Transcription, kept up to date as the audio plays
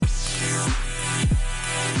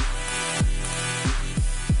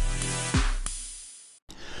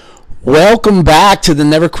Welcome back to the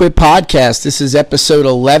Never Quit Podcast. This is episode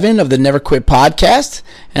 11 of the Never Quit Podcast,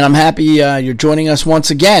 and I'm happy you're joining us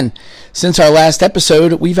once again. Since our last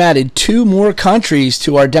episode, we've added 2 more countries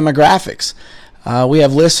to our demographics. We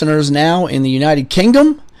have listeners now in the United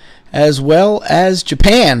Kingdom as well as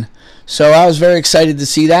Japan. So I was very excited to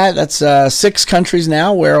see that. That's 6 countries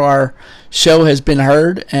now where our show has been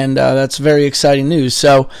heard, and that's very exciting news.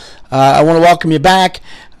 So I want to welcome you back.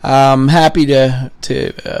 I'm happy to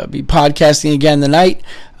be podcasting again tonight.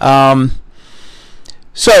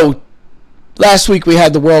 So last week we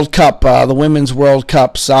had the World Cup, the Women's World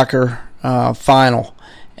Cup soccer final.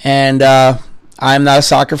 And I'm not a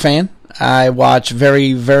soccer fan. I watch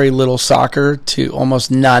very, very little soccer to almost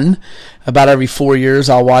none. About every 4 years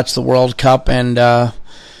I'll watch the World Cup and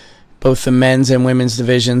both the men's and women's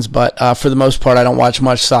divisions. But for the most part I don't watch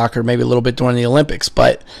much soccer, maybe a little bit during the Olympics.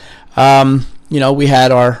 But we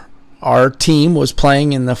had our team was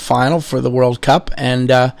playing in the final for the World Cup, and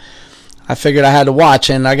I figured I had to watch,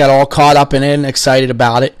 and I got all caught up in it and excited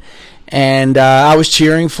about it. And I was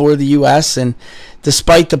cheering for the U.S., and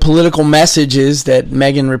despite the political messages that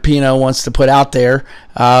Megan Rapinoe wants to put out there,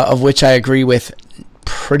 of which I agree with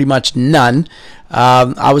pretty much none,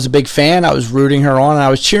 I was a big fan. I was rooting her on, and I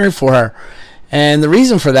was cheering for her. And the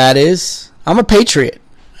reason for that is I'm a patriot.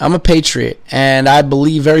 And I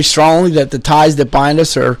believe very strongly that the ties that bind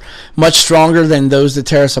us are much stronger than those that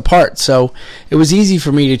tear us apart. So it was easy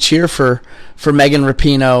for me to cheer for Megan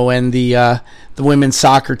Rapinoe and the women's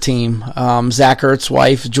soccer team. Zach Ertz's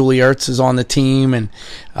wife, Julie Ertz, is on the team, and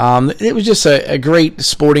it was just a great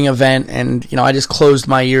sporting event. And I just closed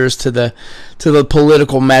my ears to the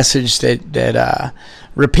political message that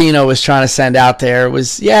Rapinoe was trying to send out there.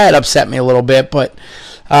 It upset me a little bit, but.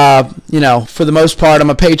 For the most part, I'm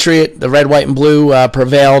a patriot. The red, white, and blue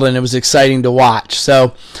prevailed, and it was exciting to watch.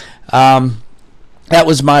 So that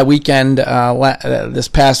was my weekend this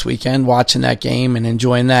past weekend, watching that game and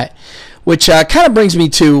enjoying that, which kind of brings me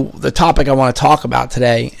to the topic I want to talk about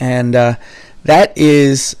today, and that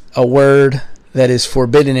is a word that is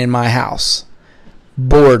forbidden in my house: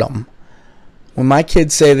 boredom. When my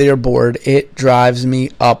kids say they are bored, it drives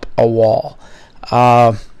me up a wall.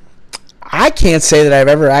 I can't say that I've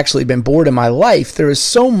ever actually been bored in my life. There is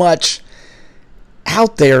so much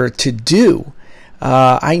out there to do.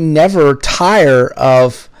 I never tire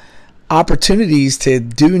of opportunities to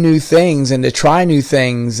do new things and to try new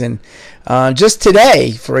things. And just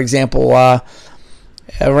today, for example,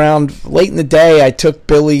 around late in the day, I took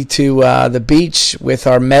Billy to the beach with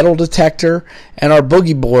our metal detector and our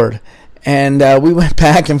boogie board. And we went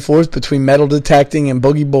back and forth between metal detecting and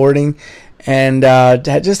boogie boarding. And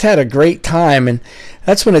just had a great time, and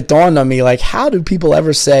that's when it dawned on me, like, how do people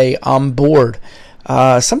ever say I'm bored?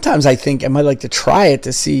 Sometimes I think I might like to try it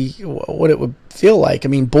to see what it would feel like. I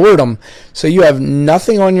mean, boredom. So you have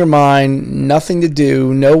nothing on your mind, nothing to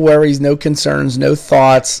do, no worries, no concerns, no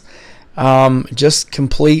thoughts, just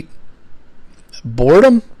complete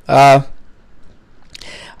boredom. I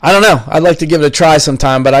don't know. I'd like to give it a try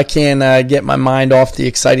sometime, but I can't get my mind off the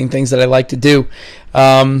exciting things that I like to do.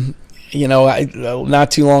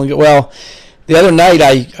 Not too long ago. Well, the other night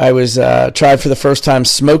I was tried for the first time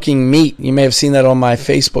smoking meat. You may have seen that on my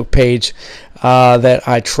Facebook page that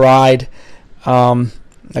I tried. I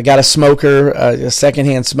got a smoker, a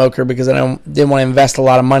secondhand smoker, because I didn't want to invest a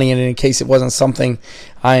lot of money in it in case it wasn't something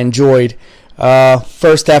I enjoyed.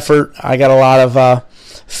 First effort, I got a lot of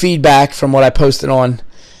feedback from what I posted on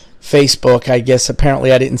Facebook. I guess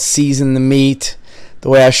apparently I didn't season the meat the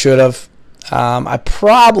way I should have. I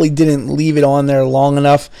probably didn't leave it on there long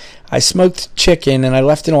enough. I smoked chicken and I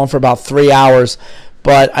left it on for about 3 hours,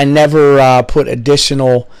 but I never put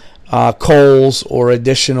additional coals or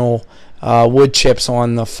additional wood chips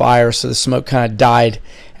on the fire, so the smoke kind of died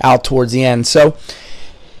out towards the end. So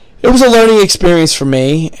it was a learning experience for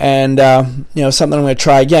me, and something I'm going to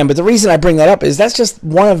try again. But the reason I bring that up is that's just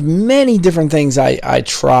one of many different things I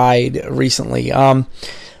tried recently.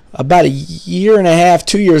 About a year and a half,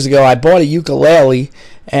 2 years ago, I bought a ukulele,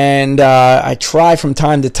 and I try from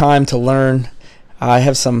time to time to learn.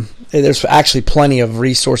 There's actually plenty of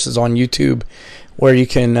resources on YouTube where you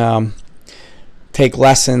can take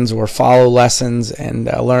lessons or follow lessons and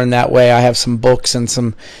learn that way. I have some books and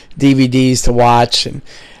some DVDs to watch, and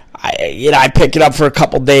I pick it up for a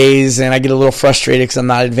couple days, and I get a little frustrated because I'm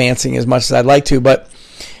not advancing as much as I'd like to, but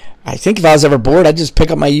I think if I was ever bored, I'd just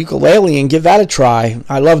pick up my ukulele and give that a try.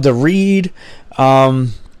 I love to read.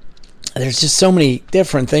 There's just so many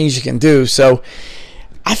different things you can do. So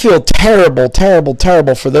I feel terrible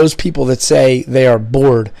for those people that say they are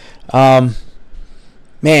bored.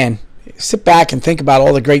 Man, sit back and think about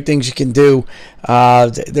all the great things you can do.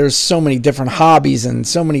 There's so many different hobbies and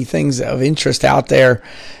so many things of interest out there.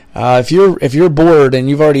 If you're bored and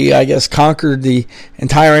you've already, I guess, conquered the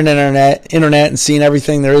entire internet and seen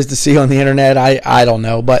everything there is to see on the internet, I don't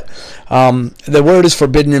know. But the word is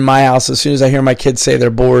forbidden in my house. As soon as I hear my kids say they're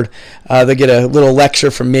bored, they get a little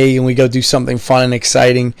lecture from me, and we go do something fun and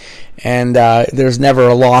exciting. And there's never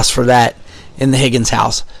a loss for that in the Higgins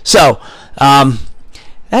house. So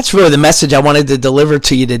that's really the message I wanted to deliver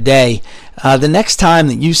to you today. The next time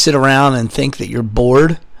that you sit around and think that you're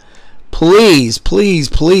bored, please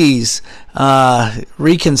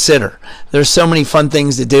reconsider. There's so many fun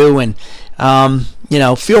things to do, and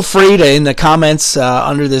feel free to, in the comments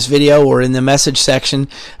under this video or in the message section,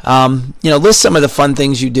 list some of the fun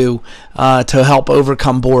things you do to help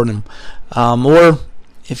overcome boredom. Or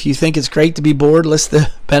if you think it's great to be bored, list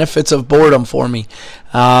the benefits of boredom for me.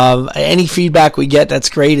 Any feedback we get, that's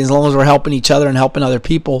great. As long as we're helping each other and helping other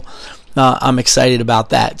people, I'm excited about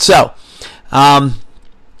that. So,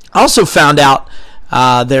 I also found out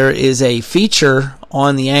there is a feature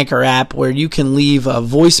on the Anchor app where you can leave a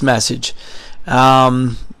voice message.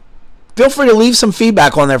 Feel free to leave some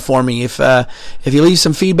feedback on there for me. If you leave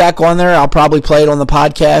some feedback on there, I'll probably play it on the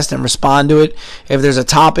podcast and respond to it. If there's a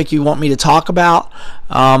topic you want me to talk about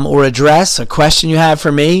or address, a question you have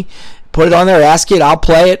for me, put it on there, ask it. I'll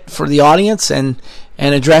play it for the audience and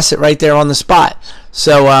address it right there on the spot.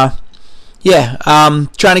 So,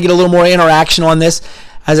 trying to get a little more interaction on this.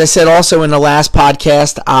 As I said also in the last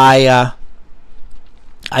podcast, I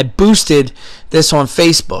boosted this on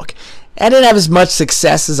Facebook. I didn't have as much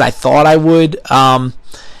success as I thought I would. And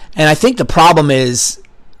I think the problem is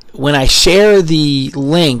when I share the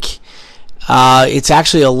link, it's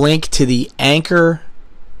actually a link to the Anchor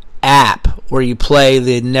app where you play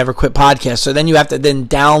the Never Quit podcast. So then you have to then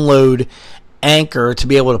download Anchor to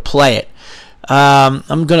be able to play it.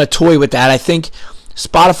 I'm going to toy with that. I think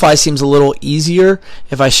Spotify seems a little easier.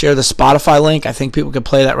 If I share the Spotify link, I think people can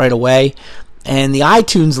play that right away. And the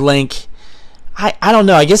iTunes link, I don't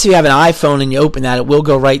know. I guess if you have an iPhone and you open that, it will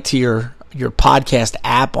go right to your podcast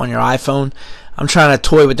app on your iPhone. I'm trying to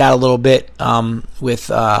toy with that a little bit with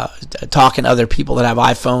talking to other people that have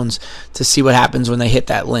iPhones to see what happens when they hit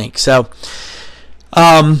that link. So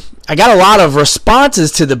I got a lot of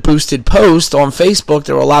responses to the boosted post on Facebook.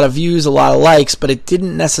 There were a lot of views, a lot of likes, but it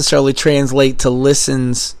didn't necessarily translate to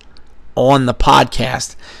listens on the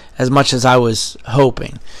podcast as much as I was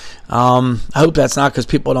hoping. I hope that's not because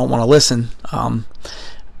people don't want to listen,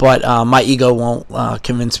 but my ego won't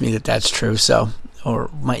convince me that that's true. Or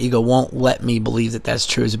my ego won't let me believe that that's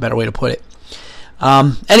true is a better way to put it.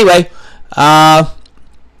 Anyway,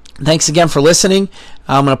 thanks again for listening.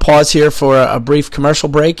 I'm going to pause here for a brief commercial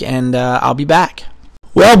break, and I'll be back.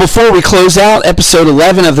 Well, before we close out episode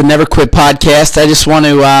 11 of the Never Quit podcast, I just want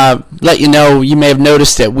to let you know, you may have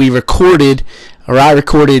noticed that I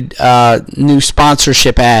recorded new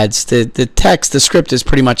sponsorship ads. The script is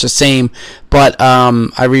pretty much the same, but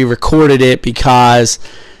I re-recorded it because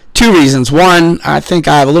two reasons. One, I think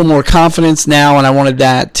I have a little more confidence now, and I wanted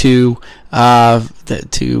that to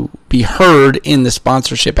be heard in the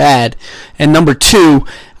sponsorship ad. And number two,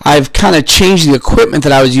 I've kind of changed the equipment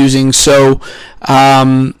that I was using, so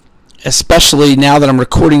especially now that I'm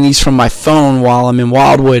recording these from my phone while I'm in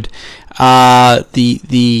Wildwood,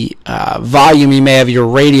 the volume you may have your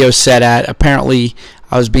radio set at, apparently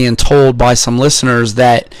I was being told by some listeners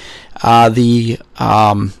that it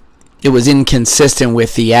was inconsistent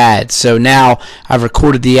with the ads. So now I've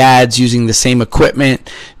recorded the ads using the same equipment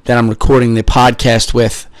that I'm recording the podcast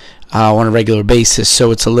with on a regular basis,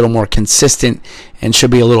 so it's a little more consistent and should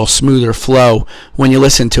be a little smoother flow when you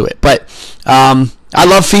listen to it. But I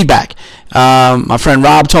love feedback. My friend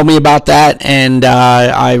Rob told me about that, and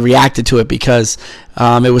I reacted to it because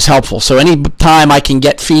it was helpful. So any time I can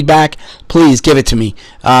get feedback, please give it to me.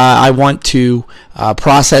 I want to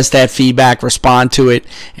process that feedback, respond to it,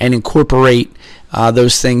 and incorporate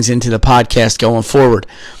those things into the podcast going forward.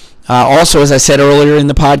 Also, as I said earlier in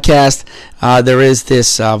the podcast, there is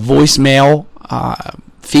this voicemail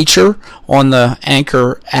feature on the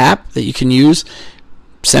Anchor app that you can use.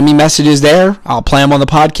 Send me messages there. I'll play them on the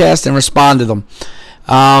podcast and respond to them.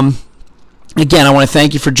 Again, I want to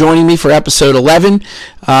thank you for joining me for episode 11.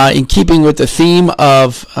 In keeping with the theme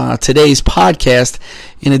of today's podcast,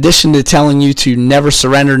 in addition to telling you to never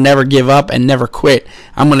surrender, never give up, and never quit,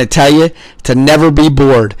 I'm going to tell you to never be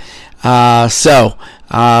bored.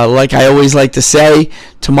 Like I always like to say,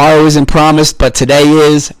 tomorrow isn't promised, but today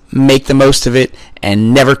is. Make the most of it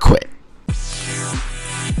and never quit.